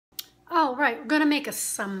All right, we're gonna make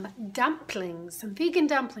some dumplings, some vegan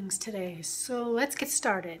dumplings today. So let's get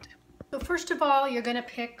started. So first of all, you're gonna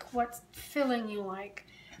pick what filling you like.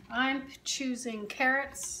 I'm choosing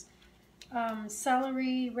carrots,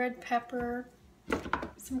 celery, red pepper,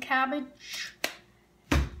 some cabbage,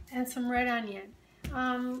 and some red onion.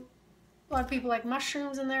 A lot of people like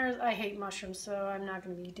mushrooms in there. I hate mushrooms, so I'm not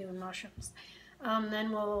gonna be doing mushrooms.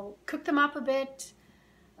 Then we'll cook them up a bit.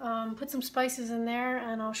 Put some spices in there,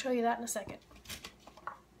 and I'll show you that in a second.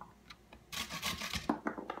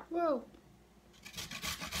 Whoa!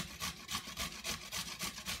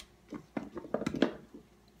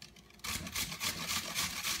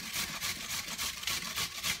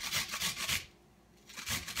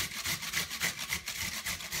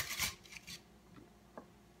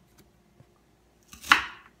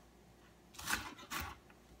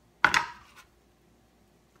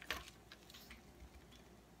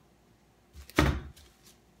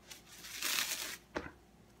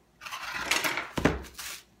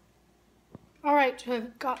 Alright, so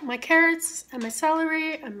I've got my carrots and my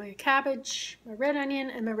celery and my cabbage, my red onion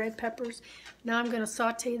and my red peppers. Now I'm going to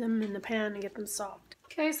saute them in the pan and get them soft.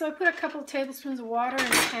 Okay, so I put a couple of tablespoons of water in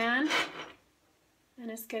the pan and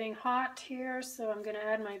it's getting hot here, so I'm going to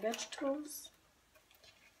add my vegetables.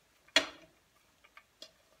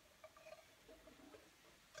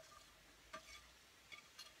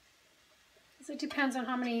 So it depends on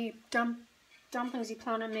how many dumplings you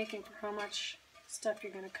plan on making for how much stuff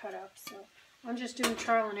you're going to cut up. So I'm just doing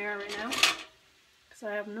trial and error right now because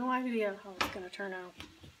I have no idea how it's going to turn out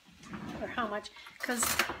or how much, because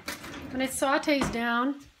when it sautés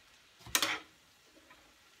down,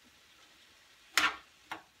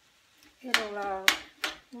 it'll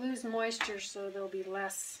lose moisture, so there'll be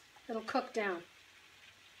less, it'll cook down.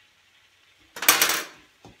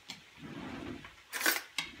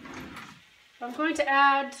 I'm going to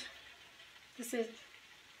add, this is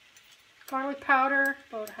garlic powder,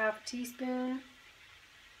 about half a teaspoon.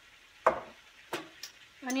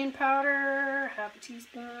 Onion powder, half a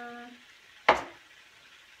teaspoon.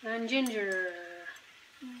 And ginger.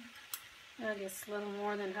 I guess a little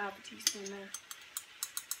more than half a teaspoon there.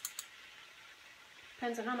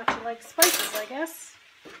 Depends on how much you like spices, I guess.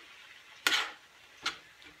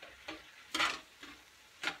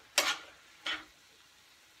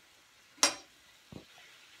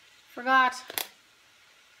 Forgot.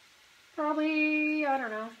 Probably, I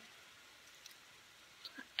don't know,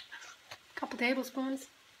 a couple tablespoons.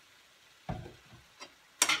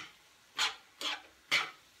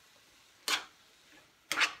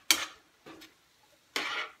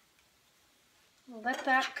 We'll let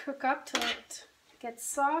that cook up till it gets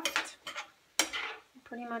soft.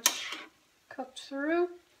 Pretty much cooked through.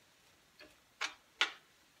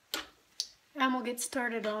 And we'll get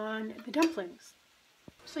started on the dumplings.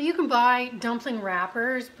 So you can buy dumpling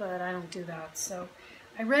wrappers, but I don't do that. So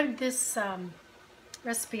I read this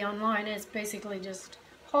recipe online. It's basically just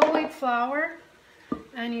whole wheat flour,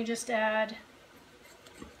 and you just add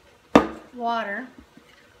water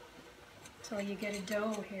till you get a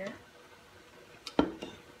dough here.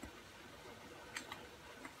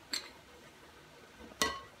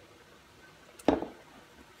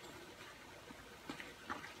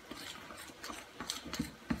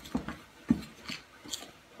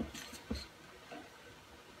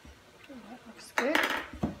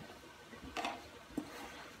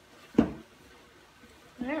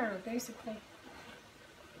 There, basically.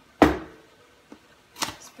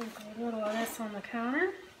 Sprinkle a little of this on the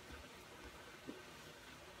counter.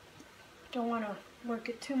 Don't want to work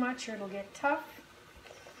it too much or it'll get tough.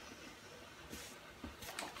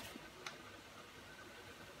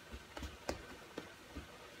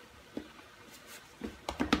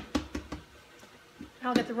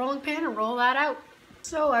 I'll get the rolling pin and roll that out.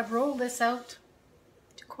 So I've rolled this out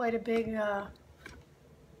to quite a big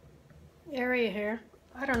area here.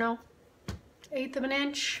 I don't know, 1/8 of an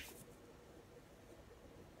inch,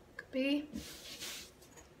 could be.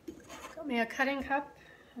 Got me a cutting cup,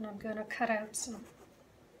 and I'm going to cut out some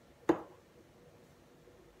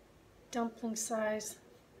dumpling size.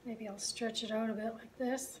 Maybe I'll stretch it out a bit like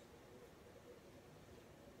this.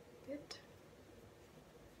 Bit.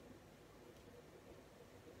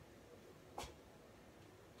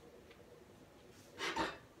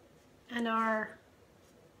 And our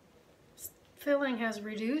filling has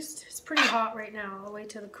reduced. It's pretty hot right now. I'll wait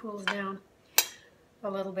till it cools down a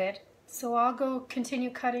little bit. So I'll go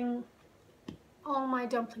continue cutting all my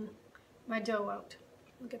dough out.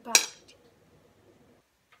 I'll get back.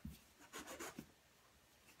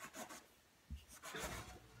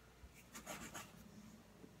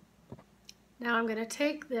 Now I'm going to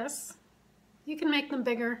take this. You can make them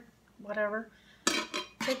bigger, whatever.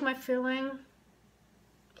 Take my filling,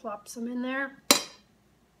 plop some in there.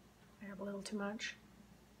 I have a little too much.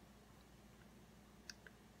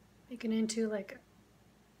 Make it into like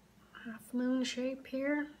a half moon shape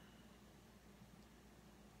here.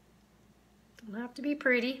 Don't have to be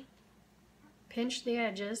pretty. Pinch the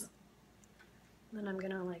edges. Then I'm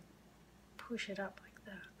gonna like push it up like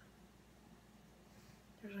that.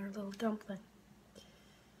 There's our little dumpling.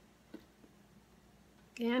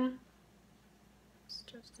 Again,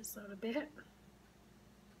 stretch this out a bit.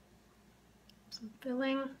 Some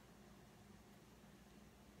filling.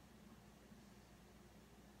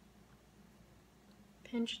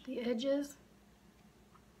 Pinch the edges.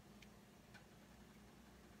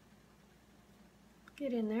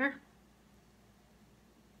 Get in there.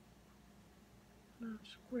 Now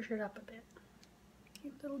squish it up a bit.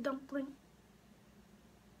 Cute little dumpling.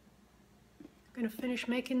 I'm going to finish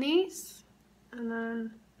making these, and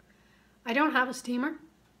then I don't have a steamer.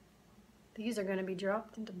 These are going to be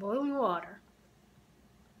dropped into boiling water.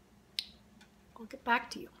 I'll get back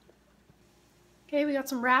to you. Okay, we got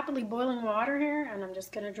some rapidly boiling water here, and I'm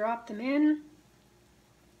just going to drop them in.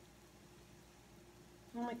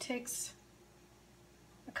 It only takes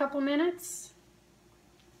a couple minutes.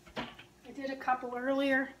 I did a couple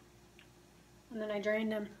earlier, and then I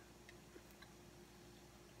drained them.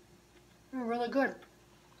 They're really good.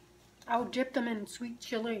 I would dip them in sweet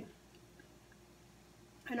chili.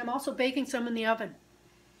 And I'm also baking some in the oven.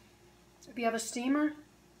 If you have a steamer,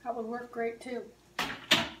 that would work great too.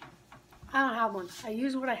 I don't have one. I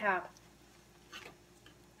use what I have.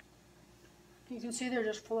 You can see they're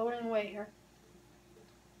just floating away here.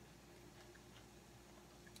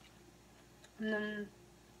 And then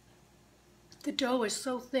the dough is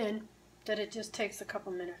so thin that it just takes a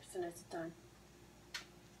couple minutes and it's done.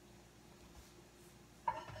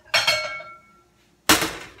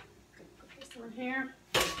 Put this one here.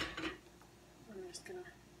 I'm just going to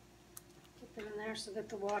put them in there so that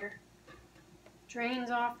the water drains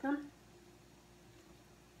off them.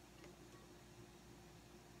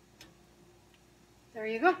 There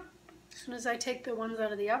you go. As soon as I take the ones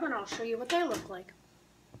out of the oven, I'll show you what they look like.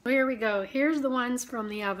 Here we go. Here's the ones from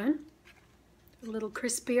the oven. A little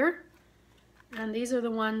crispier. And these are the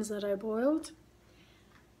ones that I boiled.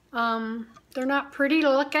 They're not pretty to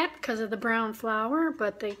look at because of the brown flour,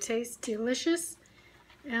 but they taste delicious.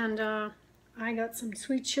 And I got some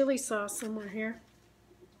sweet chili sauce somewhere here.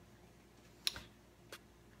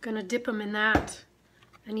 Gonna dip them in that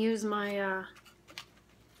and use my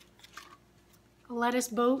lettuce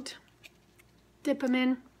boat. Dip them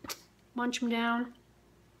in, munch them down.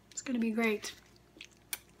 It's gonna be great.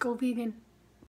 Go vegan.